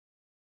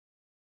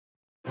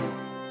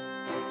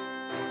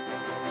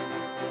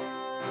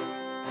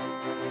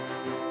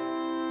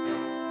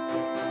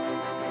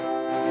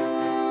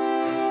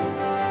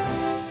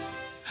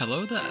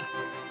Hello there,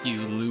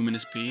 you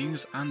luminous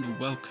beings, and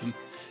welcome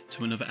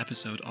to another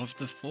episode of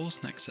The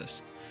Force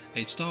Nexus,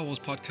 a Star Wars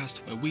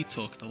podcast where we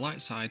talk the light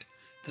side,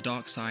 the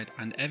dark side,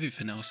 and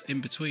everything else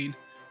in between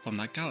from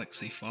that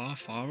galaxy far,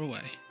 far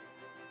away.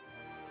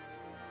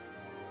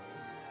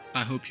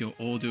 I hope you're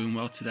all doing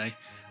well today,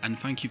 and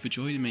thank you for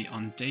joining me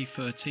on day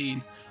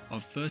 13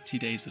 of 30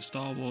 Days of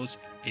Star Wars,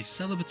 a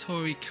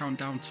celebratory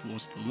countdown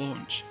towards the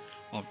launch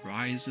of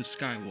Rise of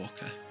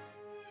Skywalker.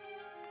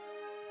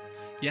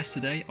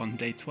 Yesterday, on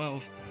day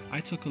 12, I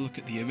took a look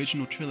at the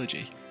original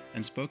trilogy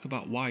and spoke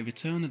about why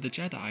Return of the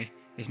Jedi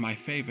is my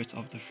favourite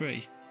of the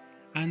three.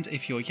 And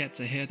if you're yet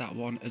to hear that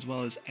one as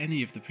well as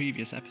any of the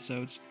previous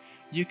episodes,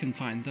 you can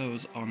find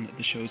those on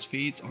the show's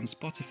feeds on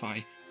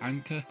Spotify,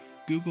 Anchor,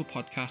 Google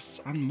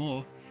Podcasts and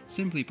more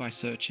simply by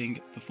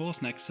searching The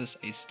Force Nexus,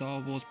 a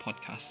Star Wars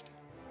podcast.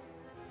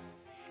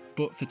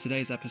 But for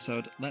today's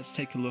episode, let's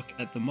take a look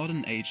at the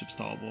modern age of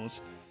Star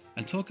Wars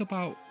and talk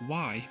about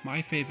why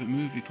my favourite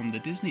movie from the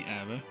Disney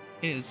era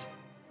is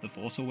The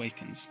Force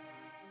Awakens.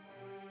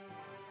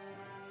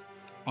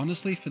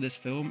 Honestly, for this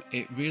film,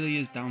 it really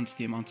is down to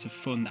the amount of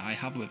fun that I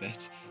have with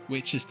it,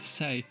 which is to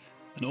say,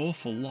 an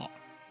awful lot.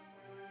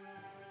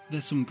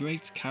 There's some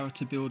great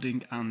character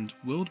building and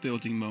world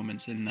building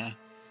moments in there,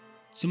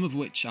 some of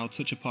which I'll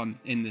touch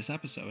upon in this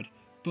episode,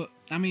 but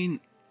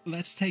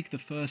let's take the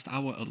first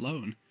hour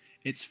alone.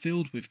 It's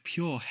filled with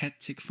pure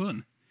hectic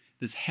fun.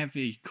 There's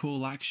heavy,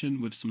 cool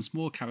action with some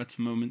small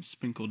character moments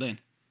sprinkled in.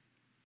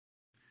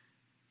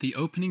 The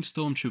opening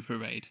Stormtrooper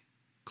raid.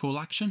 Cool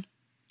action?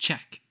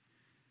 Check.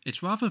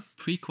 It's rather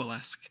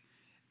prequel-esque,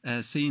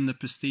 seeing the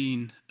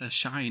pristine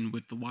shine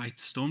with the white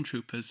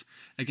Stormtroopers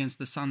against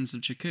the sands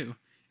of Jakku.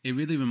 It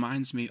really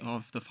reminds me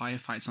of the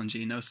firefights on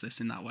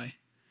Geonosis in that way.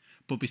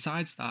 But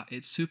besides that,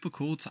 it's super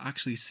cool to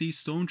actually see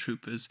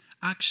Stormtroopers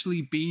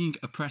actually being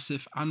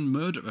oppressive and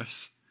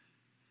murderous.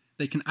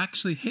 They can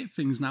actually hit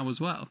things now as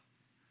well.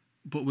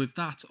 But with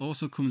that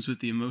also comes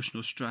with the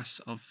emotional stress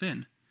of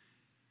Finn.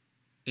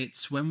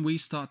 It's when we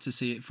start to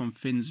see it from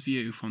Finn's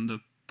view, from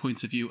the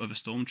point of view of a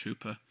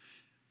Stormtrooper,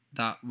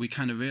 that we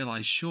kind of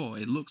realise, sure,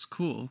 it looks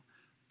cool,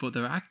 but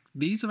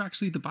these are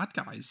actually the bad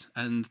guys,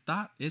 and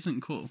that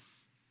isn't cool.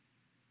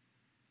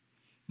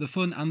 The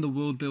fun and the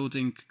world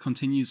building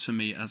continues for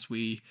me as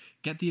we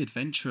get the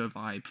adventurer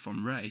vibe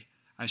from Rey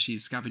as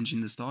she's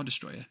scavenging the Star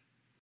Destroyer.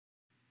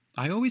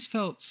 I always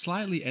felt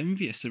slightly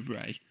envious of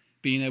Rey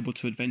being able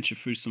to adventure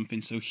through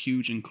something so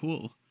huge and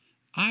cool.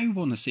 I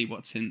want to see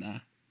what's in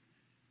there.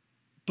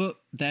 But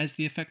there's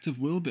the effect of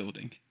world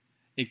building.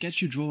 It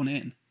gets you drawn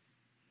in.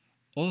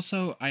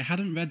 Also, I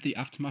hadn't read the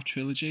Aftermath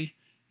trilogy,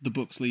 the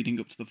books leading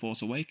up to The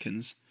Force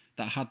Awakens,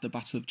 that had the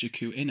Battle of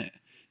Jakku in it,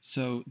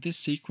 so this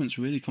sequence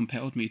really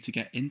compelled me to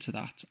get into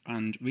that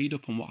and read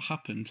up on what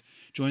happened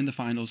during the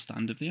final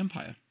stand of the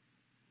Empire.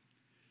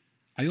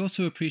 I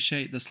also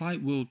appreciate the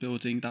slight world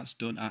building that's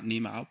done at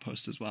Nema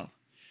Outpost as well.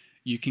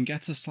 You can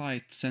get a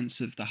slight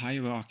sense of the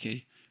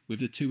hierarchy with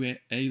the two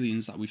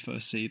aliens that we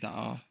first see that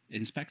are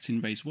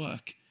inspecting Rey's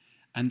work,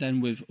 and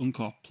then with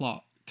Uncor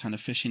Plot kind of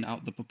fishing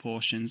out the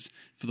proportions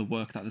for the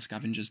work that the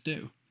scavengers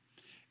do.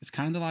 It's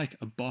kind of like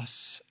a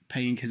boss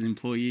paying his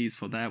employees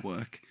for their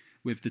work,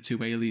 with the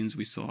two aliens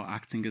we saw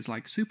acting as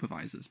like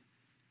supervisors.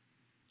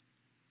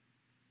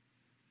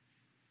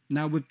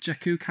 Now, with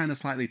Jakku kind of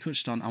slightly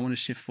touched on, I want to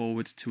shift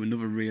forward to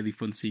another really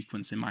fun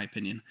sequence in my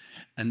opinion,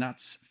 and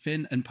that's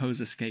Finn and Poe's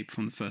escape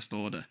from the First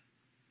Order.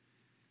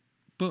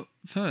 But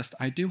first,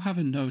 I do have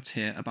a note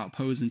here about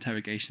Poe's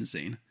interrogation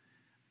scene.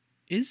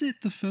 Is it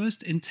the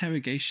first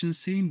interrogation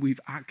scene we've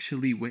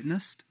actually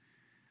witnessed?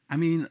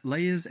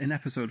 Leia's in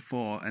episode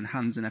 4 and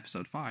Han's in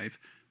episode 5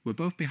 were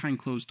both behind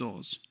closed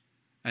doors,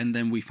 and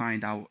then we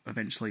find out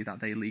eventually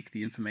that they leak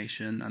the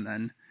information, and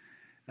then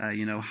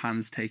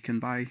Han's taken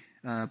by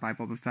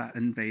Boba Fett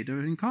and Vader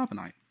in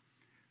Carbonite.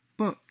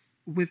 But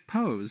with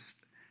Poe's,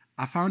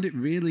 I found it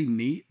really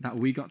neat that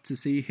we got to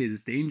see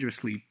his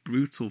dangerously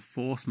brutal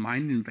Force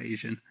mind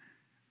invasion,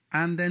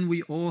 and then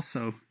we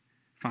also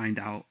find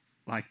out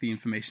the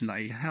information that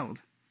he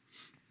held.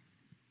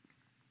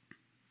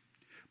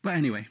 But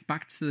anyway,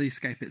 back to the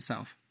escape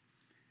itself.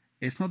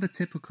 It's not the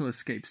typical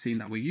escape scene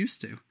that we're used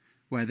to,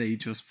 where they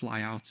just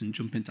fly out and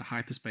jump into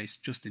hyperspace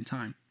just in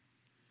time.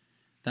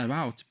 They're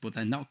out, but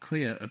they're not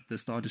clear of the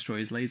Star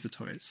Destroyer's laser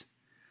turrets.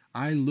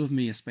 I love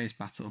me a space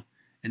battle,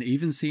 and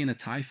even seeing a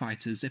TIE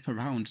fighter zip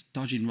around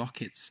dodging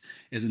rockets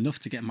is enough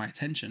to get my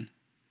attention.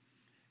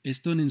 It's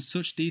done in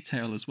such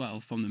detail as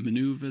well, from the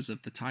manoeuvres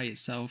of the TIE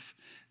itself,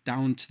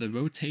 down to the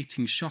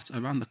rotating shot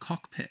around the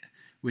cockpit,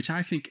 which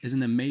I think is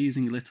an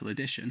amazing little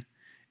addition.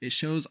 It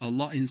shows a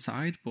lot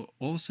inside, but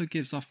also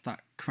gives off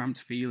that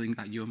cramped feeling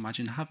that you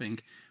imagine having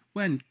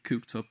when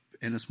cooped up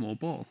in a small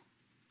ball.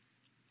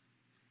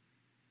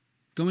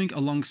 Going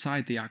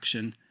alongside the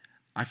action,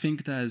 I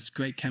think there's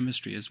great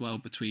chemistry as well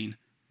between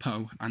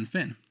Poe and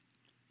Finn.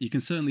 You can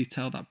certainly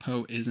tell that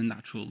Poe is a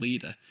natural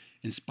leader,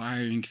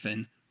 inspiring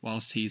Finn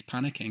whilst he's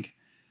panicking,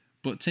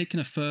 but taking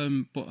a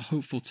firm but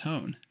hopeful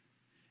tone,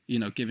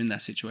 given their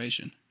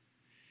situation.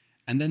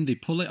 And then they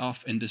pull it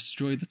off and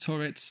destroy the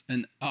turrets,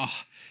 and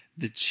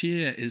the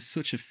cheer is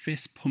such a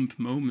fist pump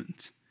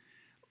moment.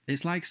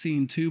 It's like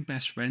seeing two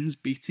best friends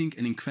beating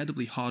an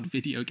incredibly hard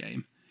video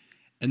game,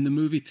 and the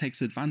movie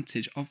takes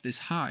advantage of this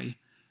high.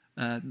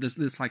 There's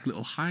this like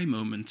little high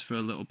moment for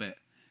a little bit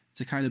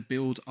to kind of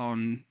build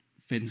on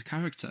Finn's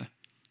character,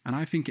 and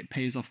I think it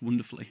pays off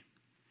wonderfully.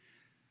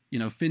 You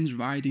know, Finn's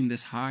riding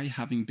this high,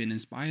 having been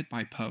inspired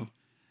by Poe,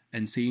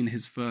 and seeing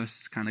his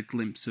first kind of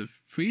glimpse of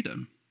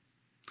freedom.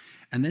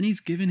 And then he's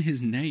given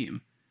his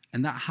name,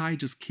 and that high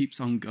just keeps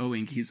on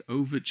going. He's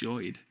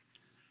overjoyed.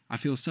 I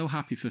feel so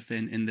happy for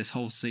Finn in this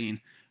whole scene,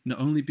 not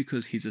only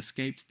because he's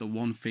escaped the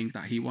one thing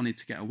that he wanted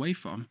to get away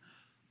from,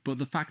 but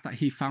the fact that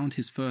he found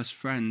his first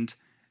friend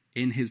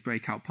in his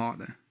breakout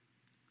partner.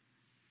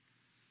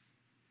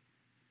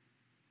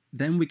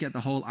 Then we get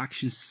the whole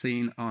action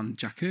scene on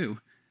Jakku,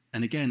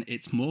 and again,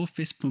 it's more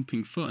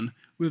fist-pumping fun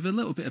with a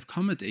little bit of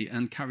comedy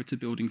and character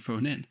building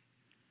thrown in.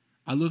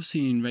 I love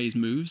seeing Rey's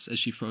moves as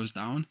she throws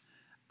down,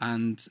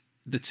 and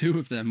the two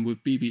of them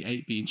with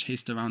BB-8 being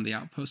chased around the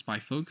outpost by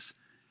thugs.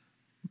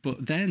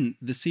 But then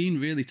the scene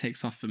really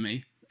takes off for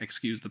me,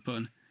 excuse the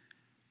pun,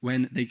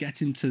 when they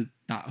get into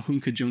that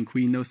hunk of junk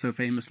we know so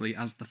famously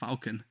as the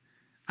Falcon.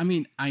 I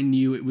mean, I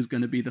knew it was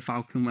going to be the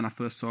Falcon when I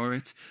first saw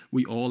it.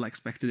 We all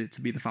expected it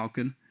to be the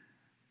Falcon.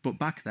 But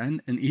back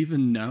then, and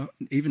even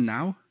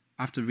now,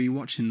 after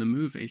rewatching the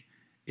movie,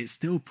 it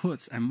still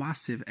puts a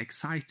massive,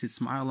 excited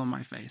smile on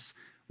my face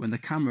when the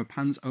camera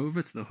pans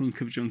over to the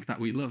hunk of junk that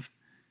we love.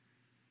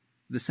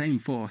 The same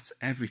thought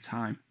every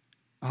time.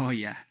 Oh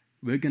yeah,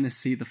 we're going to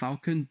see the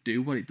Falcon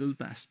do what it does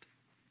best.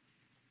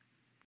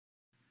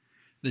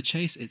 The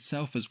chase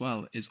itself as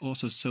well is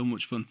also so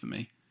much fun for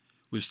me,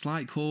 with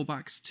slight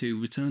callbacks to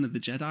Return of the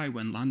Jedi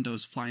when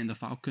Lando's flying the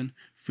Falcon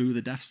through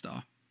the Death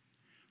Star.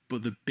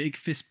 But the big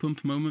fist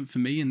pump moment for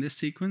me in this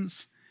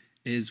sequence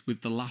is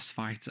with the last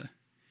fighter.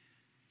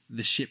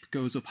 The ship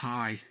goes up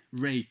high,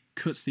 Rey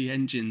cuts the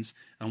engines,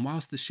 and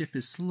whilst the ship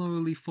is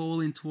slowly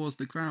falling towards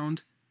the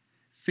ground,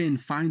 Finn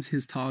finds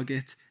his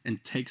target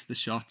and takes the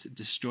shot,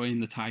 destroying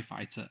the TIE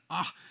fighter.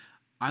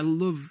 I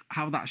love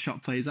how that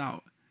shot plays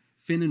out.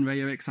 Finn and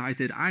Rey are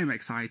excited, I'm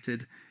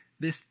excited.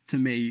 This, to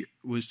me,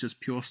 was just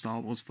pure Star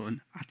Wars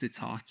fun at its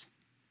heart.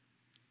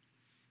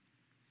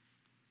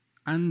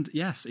 And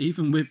yes,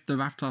 even with the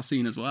Raftar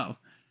scene as well.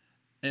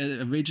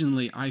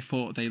 Originally, I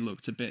thought they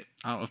looked a bit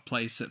out of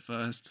place at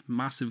first,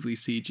 massively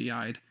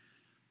CGI'd.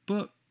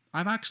 But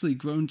I've actually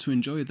grown to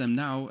enjoy them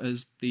now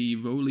as the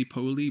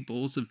roly-poly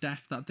balls of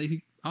death that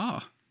they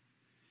are.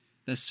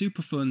 They're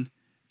super fun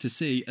to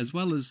see, as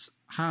well as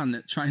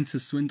Han trying to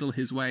swindle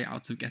his way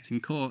out of getting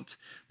caught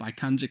by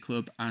Kanja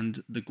Club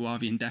and the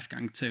Guavian Death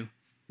Gang too.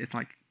 It's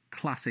like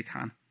classic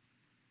Han.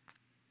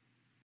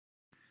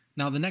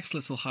 Now the next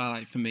little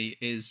highlight for me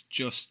is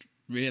just,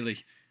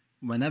 really,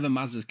 whenever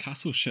Maz's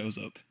castle shows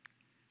up.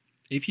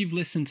 If you've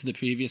listened to the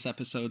previous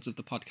episodes of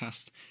the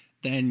podcast,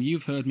 then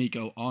you've heard me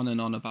go on and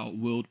on about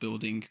world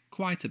building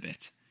quite a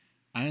bit,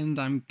 and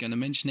I'm going to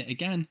mention it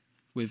again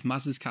with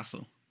Maz's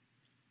castle.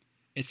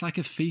 It's like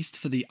a feast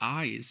for the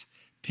eyes,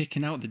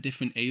 picking out the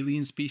different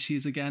alien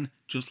species again,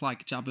 just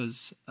like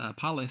Jabba's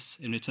palace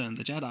in Return of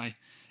the Jedi,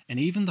 and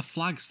even the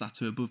flags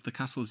that are above the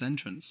castle's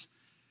entrance.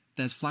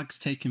 There's flags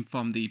taken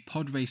from the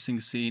pod racing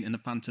scene in The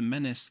Phantom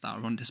Menace that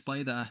are on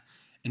display there,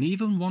 and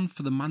even one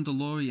for the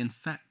Mandalorian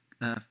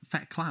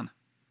Fett clan.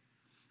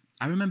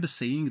 I remember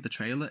seeing the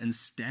trailer and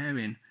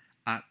staring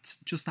at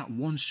just that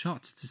one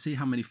shot to see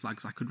how many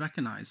flags I could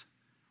recognise.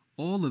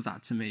 All of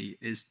that to me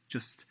is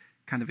just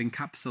kind of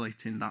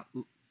encapsulating that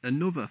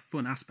another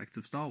fun aspect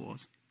of Star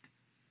Wars.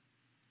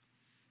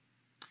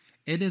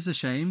 It is a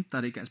shame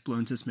that it gets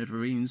blown to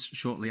smithereens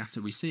shortly after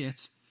we see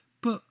it,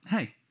 but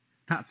hey,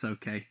 that's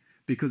okay,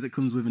 because it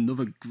comes with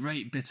another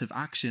great bit of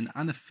action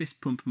and a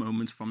fist pump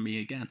moment from me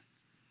again.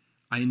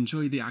 I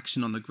enjoy the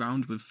action on the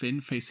ground with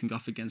Finn facing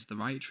off against the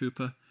riot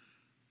trooper,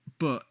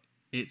 but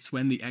it's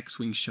when the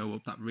X-Wings show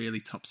up that really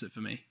tops it for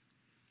me.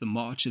 The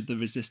March of the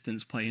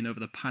Resistance playing over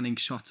the panning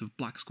shot of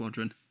Black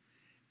Squadron.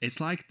 It's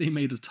like they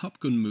made a Top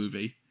Gun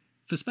movie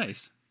for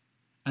space,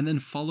 and then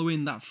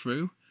following that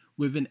through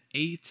with an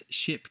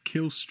 8-ship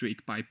kill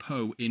streak by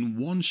Poe in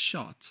one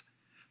shot,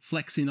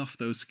 flexing off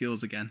those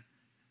skills again.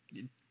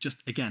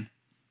 Just, again,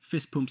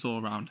 fist pumps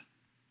all around.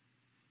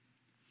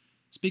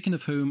 Speaking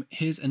of whom,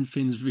 his and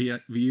Finn's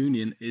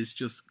reunion is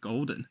just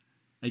golden.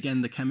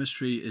 Again, the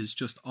chemistry is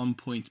just on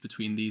point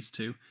between these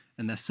two,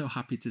 and they're so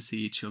happy to see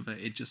each other.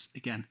 It just,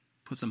 again,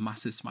 puts a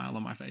massive smile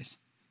on my face.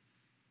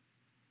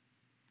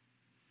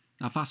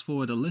 Now fast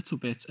forward a little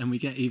bit and we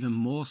get even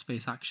more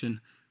space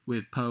action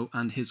with Poe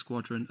and his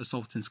squadron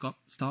assaulting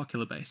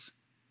Starkiller Base.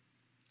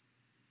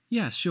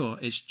 Yeah, sure,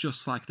 it's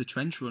just like the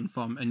trench run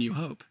from A New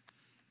Hope,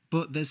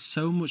 but there's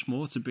so much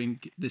more to bring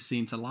this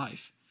scene to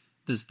life.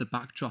 There's the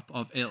backdrop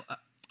of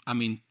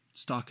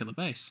Starkiller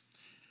Base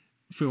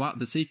throughout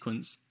the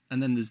sequence,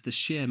 and then there's the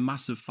sheer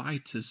mass of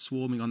fighters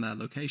swarming on their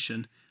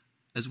location,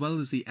 as well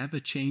as the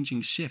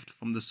ever-changing shift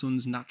from the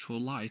sun's natural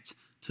light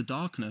to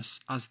darkness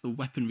as the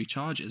weaponry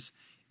charges.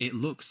 It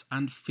looks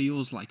and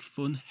feels like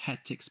fun,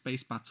 hectic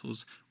space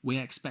battles we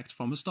expect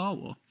from a Star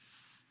Wars.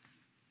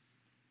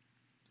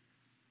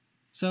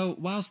 So,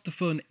 whilst the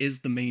fun is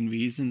the main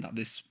reason that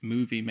this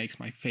movie makes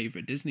my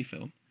favourite Disney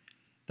film,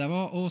 there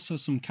are also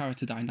some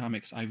character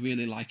dynamics I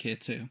really like here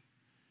too.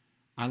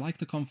 I like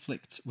the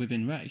conflict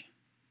within Rey.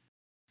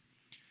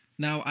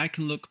 Now, I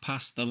can look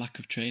past the lack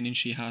of training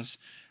she has.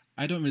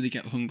 I don't really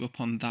get hung up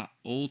on that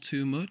all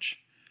too much,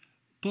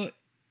 but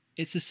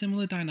it's a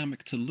similar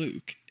dynamic to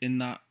Luke in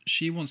that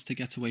she wants to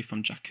get away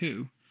from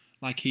Jakku,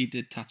 like he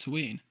did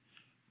Tatooine,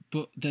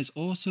 but there's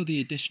also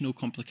the additional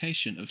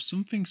complication of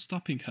something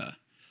stopping her,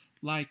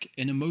 like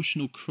an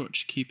emotional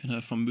crutch keeping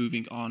her from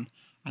moving on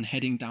and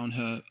heading down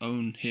her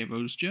own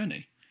hero's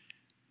journey.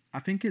 I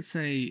think it's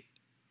a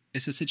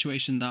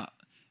situation that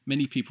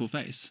many people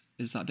face,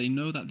 is that they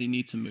know that they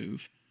need to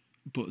move,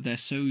 but they're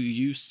so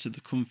used to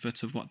the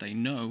comfort of what they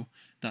know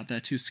that they're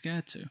too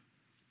scared to.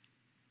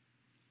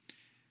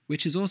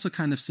 Which is also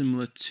kind of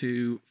similar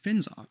to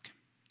Finn's arc,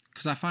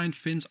 because I find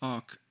Finn's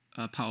arc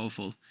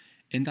powerful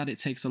in that it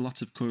takes a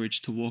lot of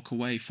courage to walk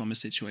away from a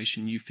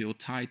situation you feel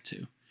tied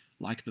to,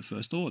 like the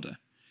First Order.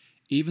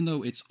 Even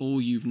though it's all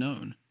you've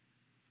known,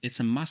 it's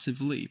a massive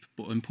leap,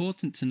 but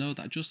important to know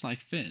that just like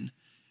Finn,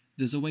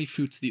 there's a way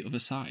through to the other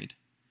side.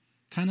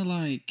 Kind of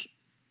like,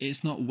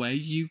 it's not where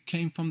you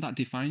came from that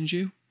defines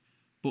you,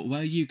 but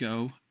where you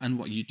go and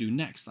what you do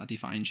next that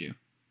defines you.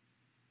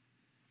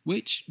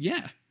 Which,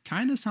 yeah,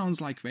 kind of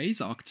sounds like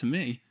Rey's arc to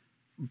me,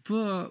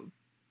 but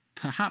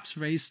perhaps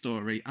Rey's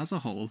story as a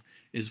whole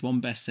is one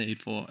best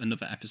saved for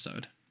another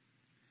episode.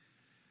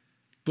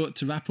 But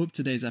to wrap up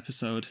today's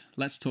episode,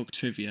 let's talk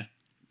trivia,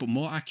 but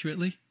more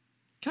accurately,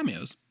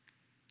 cameos.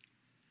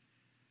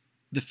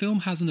 The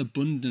film has an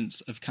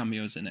abundance of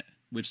cameos in it,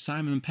 with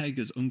Simon Pegg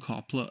as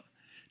Unkar Plutt,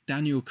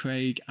 Daniel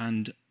Craig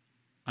and,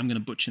 I'm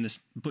going to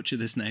butcher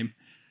this name,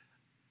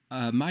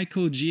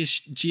 Michael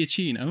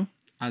Giacchino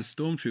as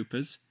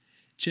Stormtroopers,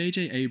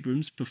 J.J.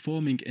 Abrams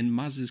performing in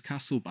Maz's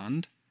Castle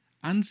Band,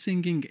 and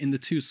singing in the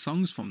 2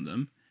 songs from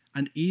them,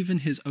 and even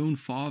his own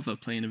father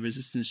playing a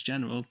Resistance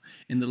general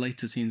in the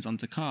later scenes on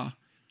Takar.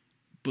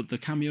 But the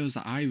cameos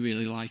that I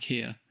really like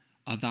here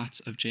are that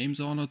of James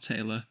Arnold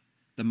Taylor,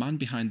 the man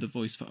behind the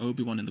voice for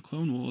Obi-Wan in the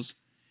Clone Wars,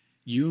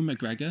 Ewan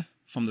McGregor,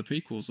 from the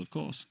prequels of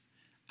course,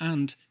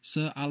 and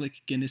Sir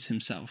Alec Guinness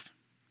himself.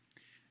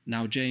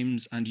 Now,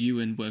 James and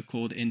Ewan were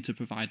called in to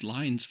provide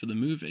lines for the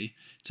movie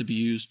to be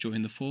used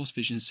during the Force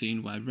Vision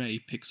scene where Rey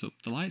picks up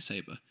the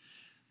lightsaber,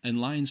 and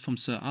lines from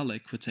Sir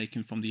Alec were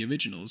taken from the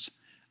originals,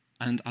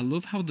 and I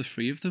love how the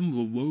 3 of them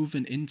were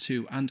woven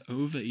into and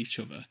over each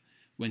other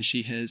when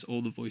she hears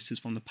all the voices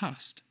from the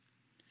past.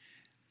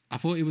 I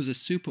thought it was a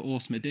super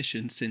awesome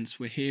addition since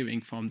we're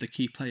hearing from the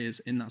key players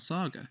in that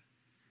saga.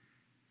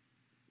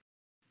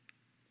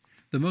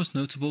 The most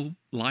notable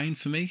line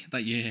for me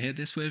that you hear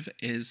this with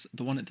is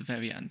the one at the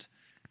very end,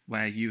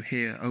 where you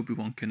hear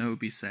Obi-Wan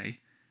Kenobi say,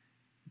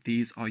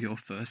 "These are your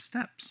first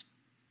steps."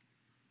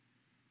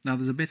 Now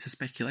there's a bit of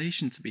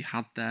speculation to be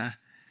had there,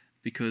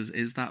 because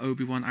is that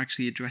Obi-Wan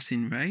actually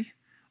addressing Rey,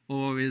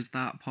 or is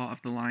that part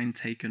of the line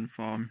taken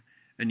from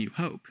A New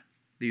Hope?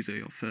 These are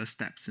your first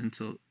steps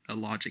into a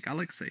larger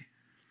galaxy.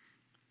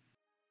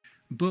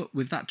 But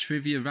with that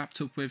trivia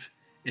wrapped up with,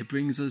 it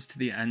brings us to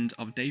the end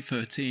of day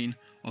 13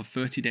 of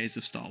 30 Days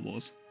of Star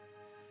Wars.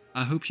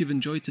 I hope you've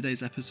enjoyed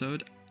today's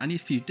episode, and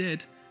if you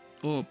did,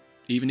 or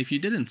even if you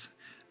didn't,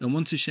 and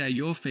want to share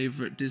your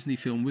favourite Disney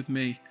film with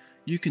me,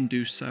 you can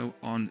do so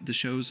on the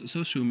show's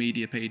social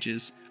media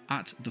pages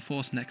at The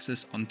Force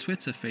Nexus on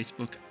Twitter,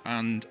 Facebook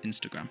and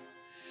Instagram.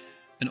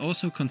 And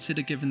also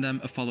consider giving them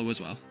a follow as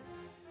well.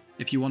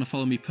 If you want to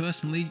follow me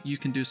personally, you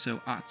can do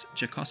so at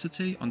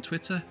Jacosity on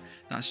Twitter,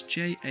 that's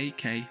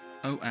Jakosity.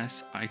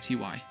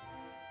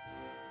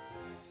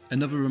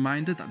 Another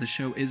reminder that the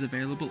show is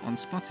available on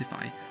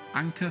Spotify,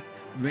 Anchor,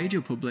 Radio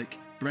Public,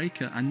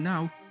 Breaker and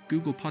now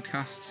Google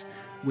Podcasts,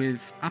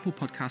 with Apple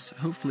Podcasts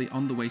hopefully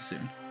on the way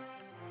soon.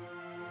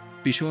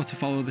 Be sure to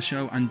follow the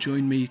show and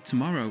join me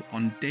tomorrow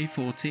on day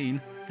 14,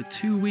 the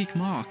 2-week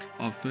mark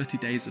of 30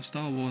 Days of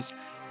Star Wars,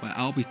 where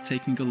I'll be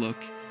taking a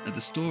look at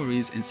the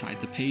stories inside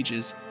the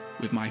pages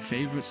with my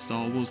favourite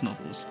Star Wars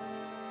novels.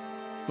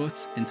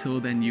 But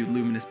until then, you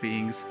luminous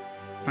beings,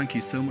 thank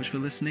you so much for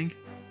listening,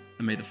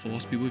 and may the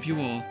Force be with you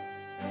all,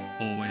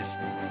 always.